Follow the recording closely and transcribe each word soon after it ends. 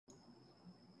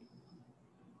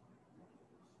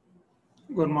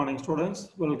Good morning, students.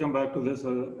 Welcome back to this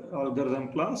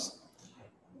algorithm class.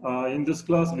 In this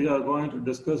class, we are going to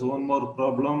discuss one more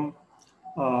problem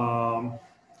called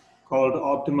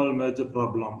optimal merge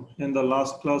problem. In the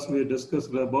last class, we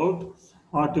discussed about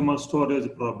optimal storage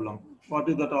problem. What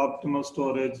is that optimal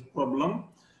storage problem?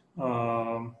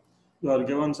 You are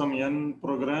given some n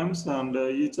programs and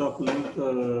each of length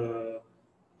L1,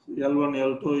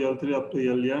 L2, L3 up to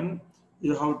Ln.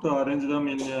 You have to arrange them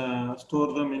in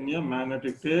store them in a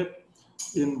magnetic tape.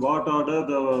 In what order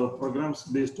the programs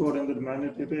be stored in the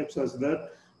magnetic tape such that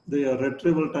the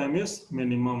retrieval time is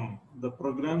minimum. The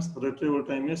program's retrieval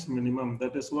time is minimum.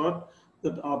 That is what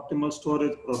that optimal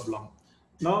storage problem.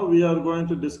 Now we are going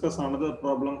to discuss another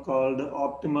problem called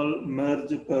optimal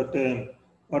merge pattern.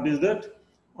 What is that?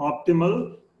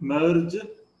 Optimal merge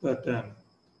pattern.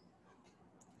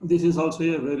 This is also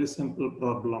a very simple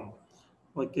problem.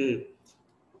 Okay.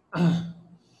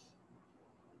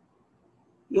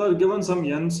 You are given some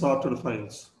n sorted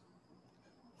files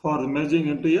for merging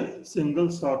into a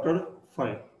single sorted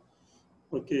file.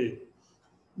 Okay.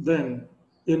 Then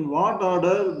in what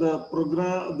order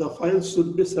the files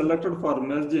should be selected for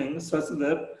merging such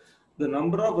that the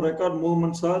number of record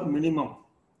movements are minimum.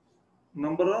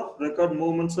 Number of record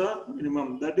movements are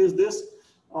minimum. That is this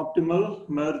optimal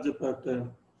merge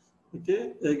pattern.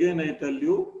 Okay. Again, I tell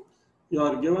you, you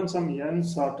are given some n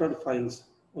sorted files.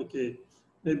 Okay.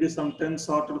 Maybe some 10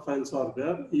 sorted files are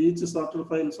there. Each sorted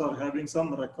files are having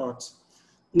some records.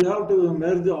 You have to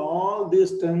merge all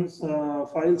these 10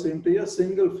 files into a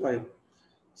single file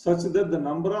such that the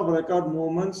number of record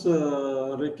movements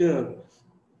required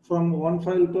from one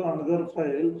file to another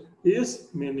file is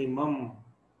minimum.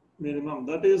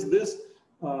 That is this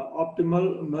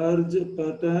optimal merge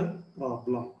pattern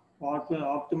problem.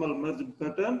 Optimal merge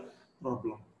pattern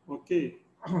problem. Okay.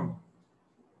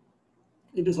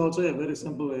 It is also a very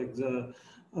simple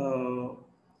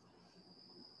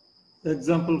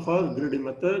example for greedy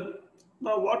method.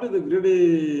 Now, what is the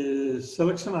greedy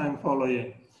selection I am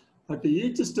following? At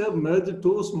each step, merge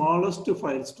two smallest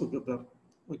files together.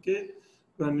 Okay,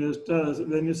 when you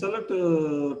select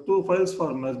two files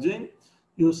for merging,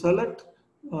 you select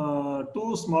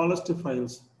two smallest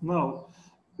files. Now,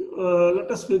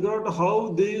 let us figure out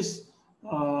how this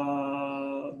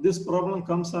problem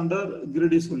comes under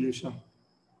greedy solution.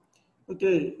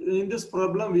 Okay, in this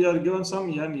problem, we are given some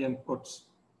n inputs.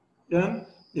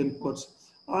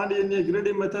 And in a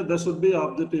greedy method, there should be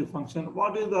objective function.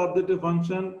 What is the objective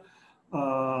function?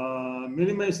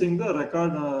 Minimizing the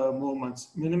record movements.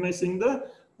 Minimizing the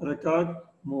record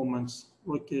movements.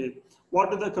 Okay.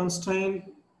 What is the constraint?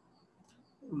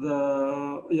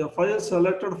 A file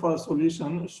selected for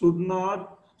solution should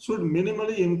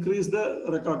minimally increase the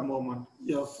record movement.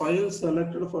 A file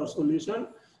selected for solution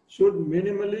should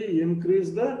minimally increase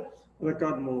the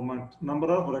record movement,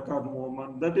 number of record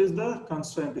movement. That is the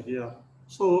constraint here.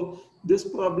 So this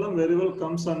problem very well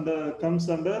comes under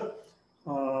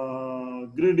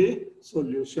greedy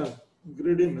solution,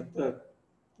 greedy method.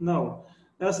 Now,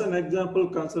 as an example,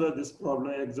 consider this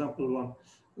problem. Example 1.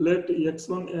 Let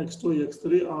x1, x2,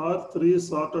 x3 are three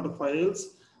sorted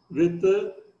files with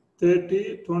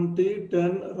 30, 20,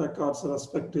 10 records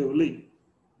respectively.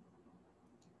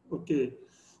 Okay.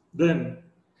 Then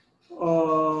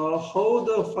how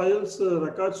the files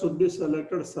record should be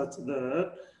selected such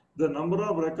that the number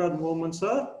of record movements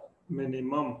are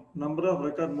minimum. Number of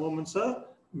record movements are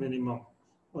minimum.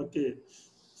 Okay.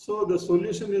 So the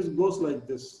solution goes like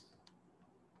this.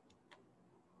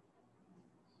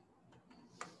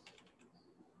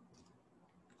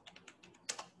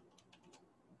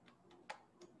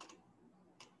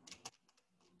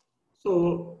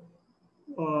 So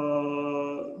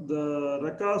the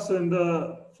records in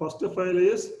the first file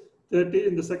is 30,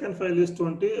 in the second file is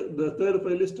 20, the third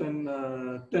file is 10.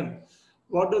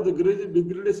 What does the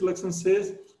greedy selection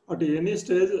says? At any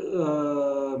stage,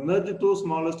 merge two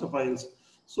smallest files.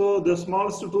 So the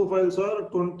smallest two files are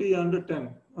 20 and 10.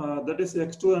 That is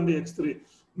x2 and x3.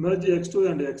 Merge x2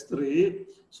 and x3.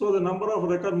 So the number of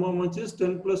record movements is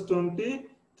 10 plus 20,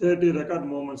 30 record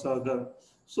movements are there.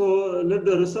 So let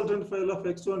the resultant file of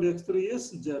x2 and x3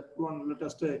 is Z1. Let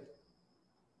us take.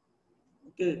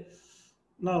 Okay.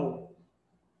 Now,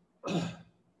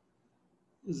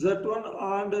 Z1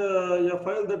 and a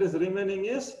file that is remaining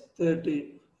is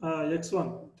 30.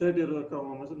 X1, 30 record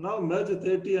moments. Now merge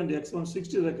 30 and X1,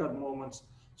 60 record moments.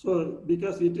 So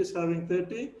because it is having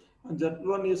 30 and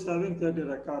Z1 is having 30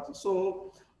 records.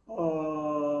 So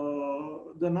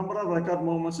the number of record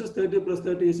moments is 30 plus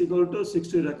 30 is equal to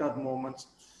 60 record moments.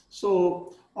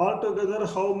 So altogether,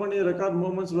 how many record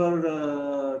movements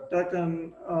were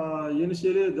taken?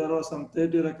 Initially, there were some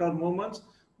 30 record movements,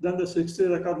 then the 60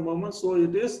 record movements. So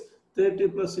it is 30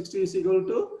 plus 60 is equal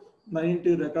to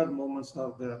 90 record movements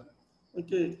are there.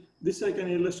 Okay, this I can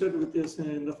illustrate with this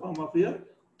in the form of a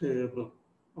table.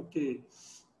 Okay.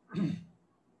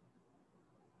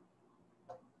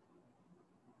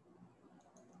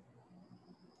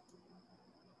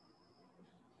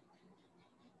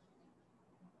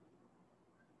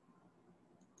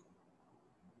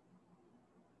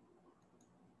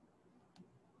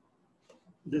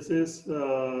 This is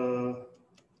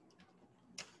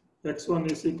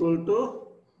x1 is equal to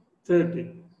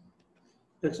 30.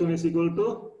 X1 is equal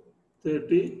to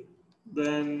 30.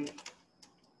 Then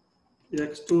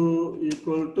x2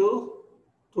 equal to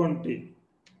 20.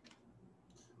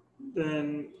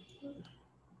 Then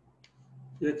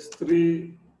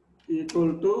x3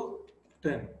 equal to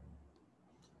 10.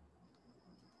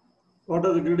 What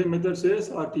are the grading method says?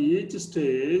 At each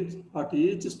stage, at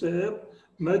each step,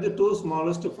 merge the two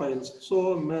smallest files.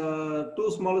 So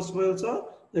two smallest files are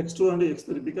x2 and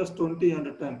x3 because 20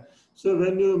 and 10. So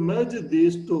when you merge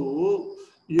these two,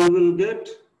 you will get,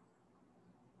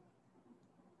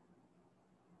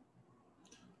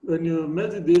 when you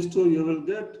merge these two, you will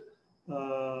get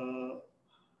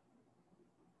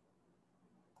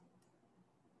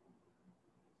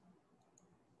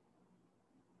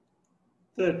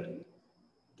 30.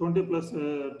 20 plus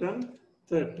 10,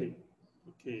 30.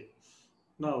 Okay.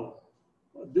 Now,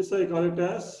 this I call it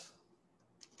as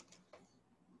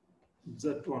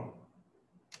Z1.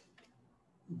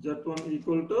 Z1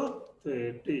 equal to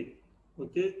 30.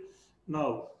 Okay.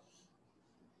 Now,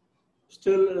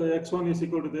 still x1 is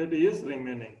equal to 30 is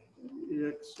remaining.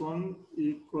 X1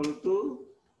 equal to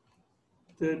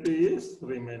 30 is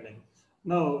remaining.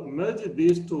 Now, merge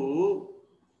these two.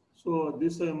 So,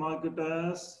 this I mark it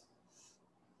as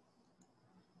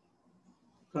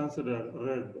considered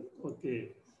red.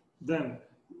 Okay. Then,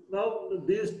 now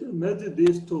merge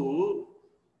these two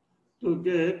to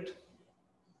get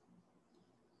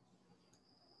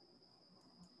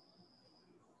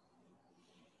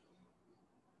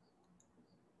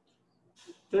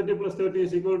 30 plus 30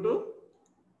 is equal to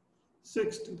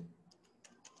 60.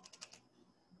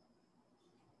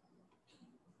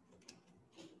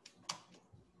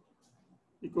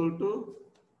 Equal to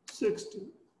 60.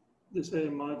 This I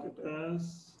mark it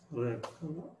as red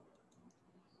color.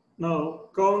 Now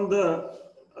count the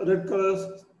red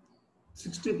colors.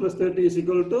 60 plus 30 is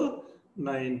equal to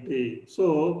 90.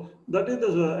 So that is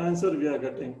the answer we are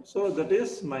getting. So that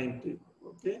is 90.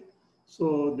 Okay.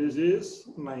 So this is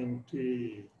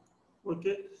 90.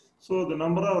 Okay. So the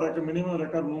number of minimum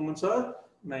record movements are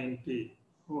 90.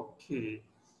 Okay.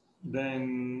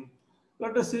 Then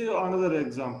let us see another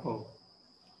example.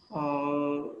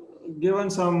 Given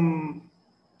some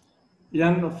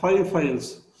n5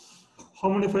 files. How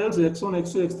many files? X1,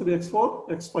 X2, X3, X4,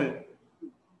 X5.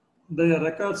 The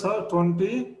records are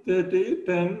 20, 30,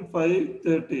 10, 5,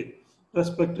 30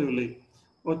 respectively.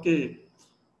 Okay.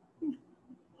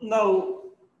 Now,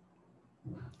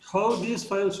 how these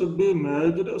files should be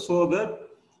merged so that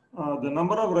the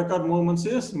number of record movements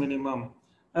is minimum.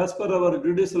 As per our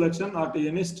greedy selection, at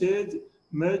any stage,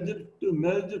 merge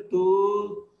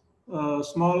to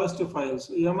smallest files.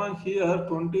 Among here,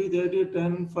 20, 30,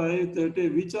 10, 5, 30.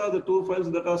 Which are the two files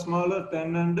that are smaller?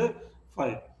 10 and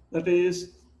 5. That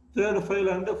is third file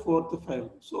and fourth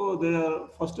file. So they are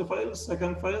first file,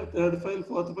 second file, third file,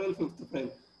 fourth file, fifth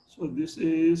file. So this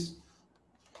is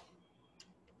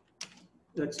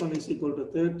x1 is equal to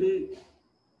 30.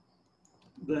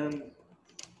 Then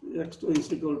x2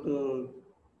 is equal to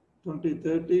 20,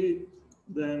 30.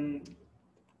 Then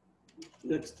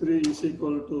x3 is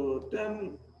equal to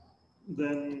 10.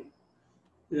 Then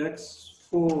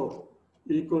x4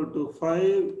 equal to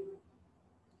 5.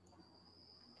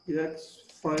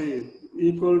 x5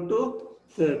 equal to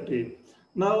 30.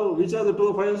 Now, which are the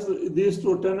two files? These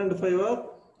two, 10 and 5 are,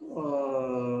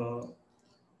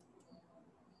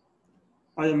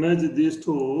 I merge these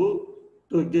two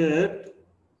to get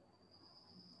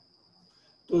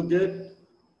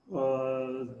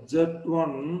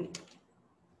Z1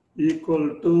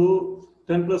 equal to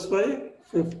 10 plus 5,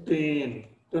 15.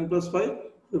 10 plus 5,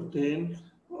 15.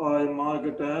 I mark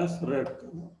it as red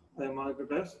color. I mark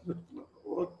it as red color.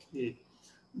 Okay.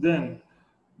 Then,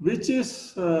 which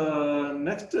is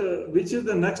next? Which is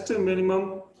the next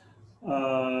minimum?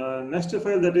 Next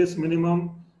file that is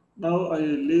minimum. Now I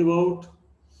leave out.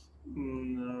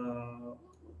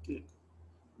 Okay.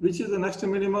 Which is the next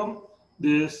minimum?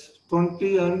 This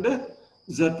 20 and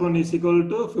Z1 is equal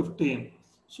to 15.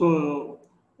 So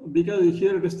because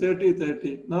here it is 30,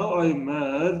 30. Now I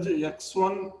merge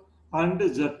X1 and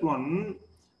Z1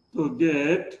 to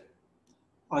get,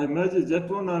 I merge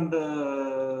Z1 and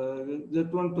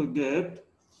Z1 to get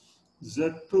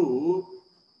Z2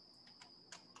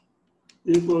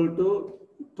 equal to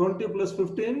 20 plus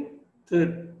 15,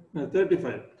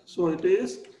 35. So it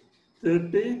is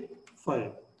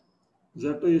 35.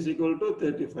 Z2 is equal to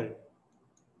 35.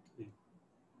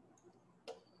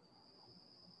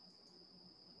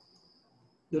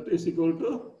 That is equal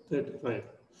to 35.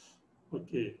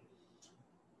 Okay.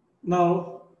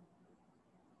 Now,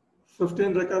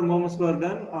 15 record moments were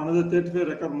done, another 35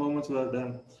 record moments were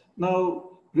done. Now,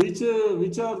 which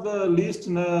are the least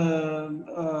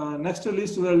next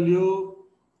least value?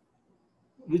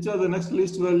 Which are the next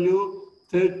least value?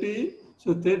 30.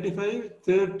 So 35,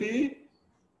 30,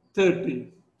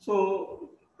 30. So,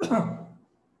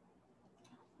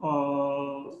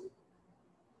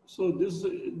 so this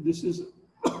is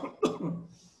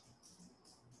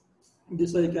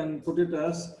this I can put it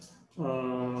as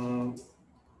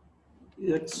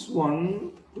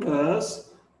X1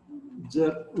 plus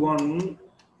Z1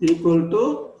 equal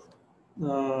to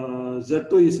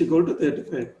Z2 is equal to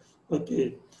 35.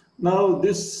 Okay. Now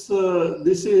this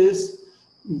is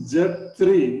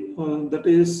Z3. That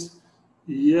is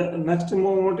next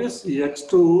moment is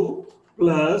X2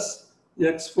 plus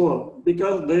X4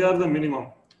 because they are the minimum.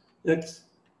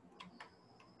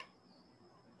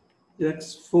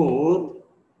 X4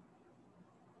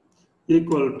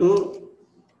 equal to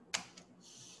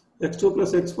X2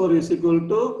 plus X4 is equal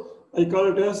to, I call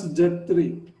it as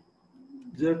Z3.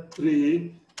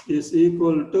 Z3 is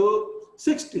equal to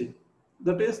 60.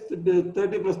 That is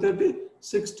 30 plus 30,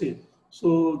 60.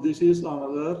 So this is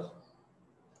another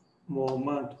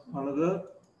moment, another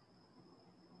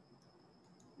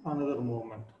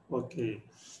moment. Okay.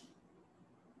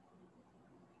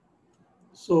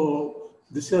 So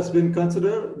this has been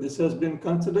considered. This has been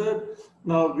considered.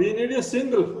 Now we need a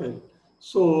single file.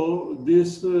 So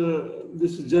this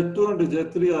Z2 and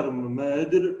Z3 are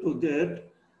merged to get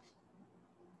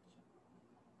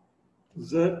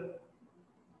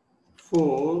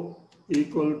Z4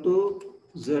 equal to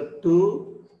Z2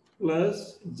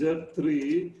 plus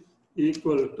Z3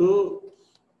 equal to,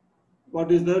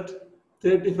 what is that?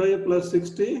 35 plus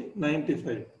 60,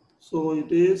 95. So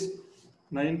it is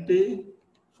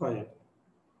 95.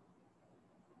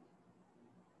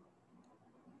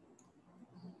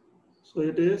 So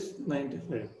it is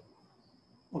 95.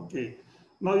 Okay.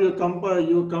 Now you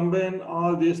combine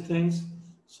all these things.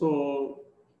 So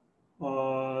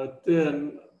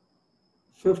then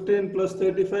 15 plus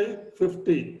 35,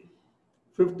 50.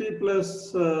 50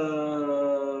 plus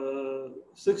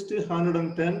 60,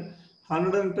 110.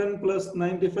 110 plus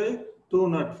 95,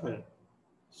 205.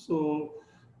 So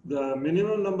the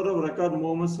minimum number of record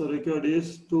moments required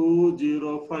is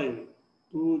 205.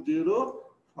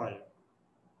 205.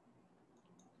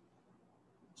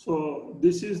 So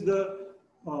this is the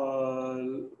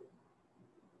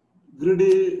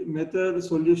greedy method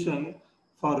solution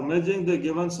for merging the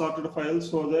given sorted file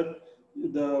so that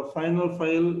the final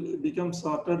file becomes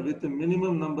sorted with the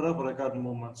minimum number of record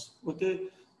moments. Okay.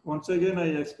 Once again, I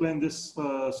explain this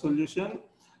solution.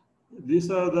 These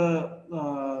are the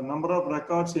number of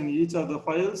records in each of the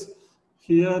files.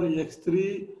 Here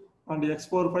X3 and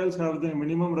X4 files have the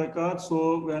minimum record.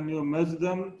 So when you merge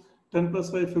them, 10 plus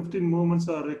 5, 15 movements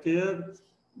are required.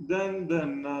 Then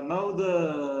now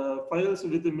the files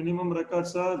with the minimum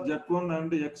records are Z1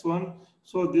 and X1.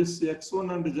 So this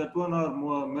X1 and Z1 are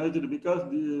merged because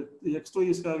the X2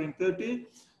 is having 30,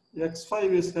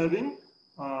 X5 is having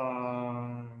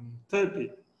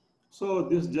 30. So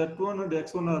this Z1 and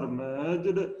X1 are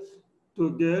merged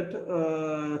to get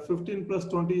 15 plus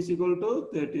 20 is equal to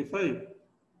 35.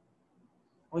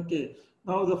 Okay.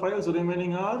 Now the files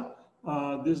remaining are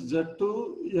this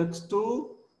Z2,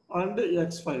 X2 and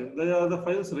X5. They are the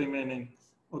files remaining.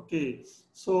 Okay.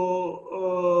 So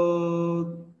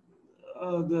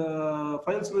the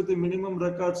files with the minimum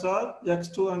records are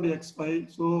X2 and X5.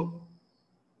 So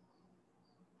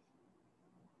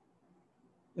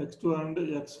X2 and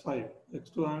X5,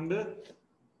 X2 and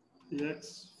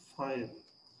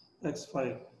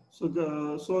X5. So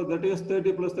that is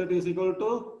 30 plus 30 is equal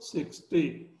to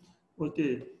 60.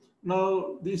 Okay.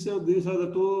 Now these are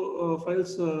the two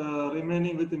files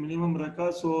remaining with the minimum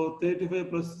record. So 35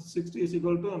 plus 60 is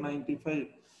equal to 95.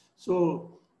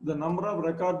 So the number of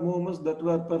record movements that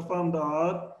were performed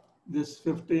are this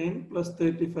 15 plus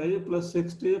 35 plus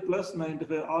 60 plus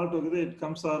 95. Altogether it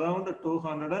comes around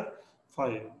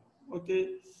 205.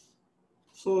 Okay.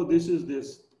 So this is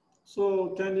this. So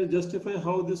can you justify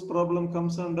how this problem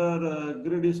comes under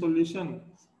greedy solution?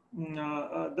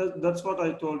 That's what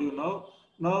I told you now.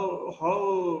 Now,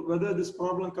 how whether this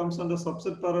problem comes under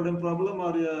subset paradigm problem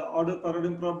or order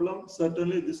paradigm problem?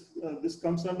 Certainly, this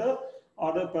comes under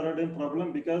order paradigm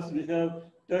problem because we have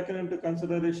taken into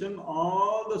consideration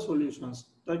all the solutions,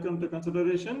 taken into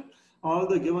consideration all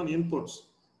the given inputs.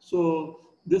 So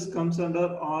this comes under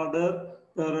order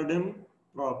paradigm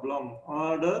problem.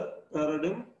 Order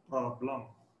paradigm problem.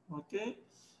 Okay.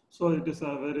 So it is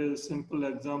a very simple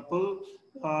example,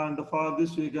 and for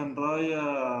this we can draw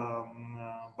a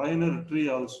binary tree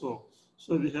also.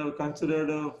 So we have considered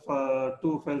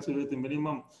two files with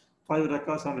minimum 5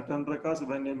 records and 10 records.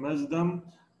 When you merge them,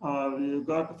 we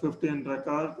got 15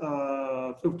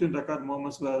 record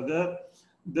moments were there.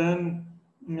 Then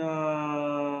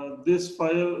this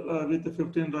file with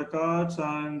 15 records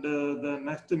and the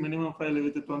next minimum file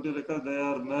with 20 records, they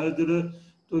are merged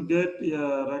to get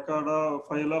a record of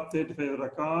file of 35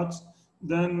 records.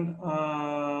 Then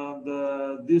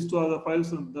these two other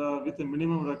files with the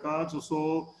minimum records.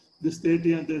 So this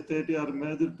 30 and the 30 are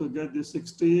merged to get this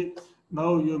 60.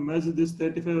 Now you measure this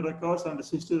 35 records and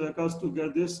 60 records to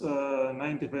get this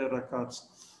 95 records.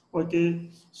 Okay,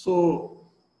 so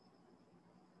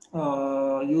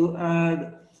you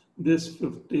add this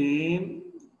 15,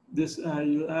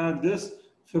 you add this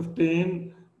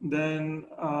 15, then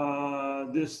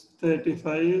this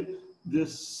 35,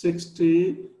 this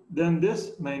 60, then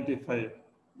this 95,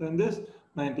 then this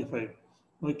 95.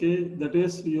 Okay, that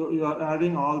is you are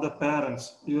adding all the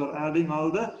parents. You are adding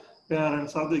all the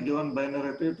parents of the given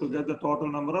binary tree to get the total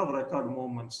number of record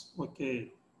movements.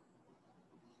 Okay.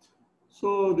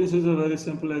 So this is a very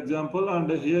simple example,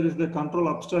 and here is the control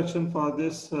abstraction for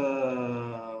this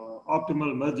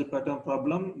optimal merge pattern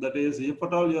problem. That is, if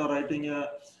at all you are writing a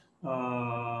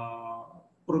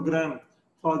program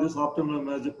for this optimal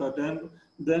merge pattern,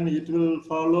 then it will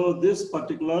follow this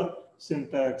particular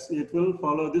syntax. It will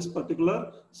follow this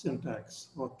particular syntax.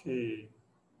 Okay.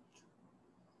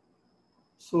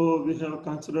 So we have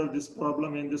considered this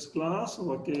problem in this class.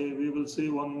 Okay, we will see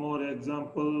one more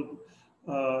example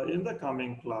in the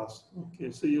coming class.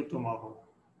 Okay, see you tomorrow.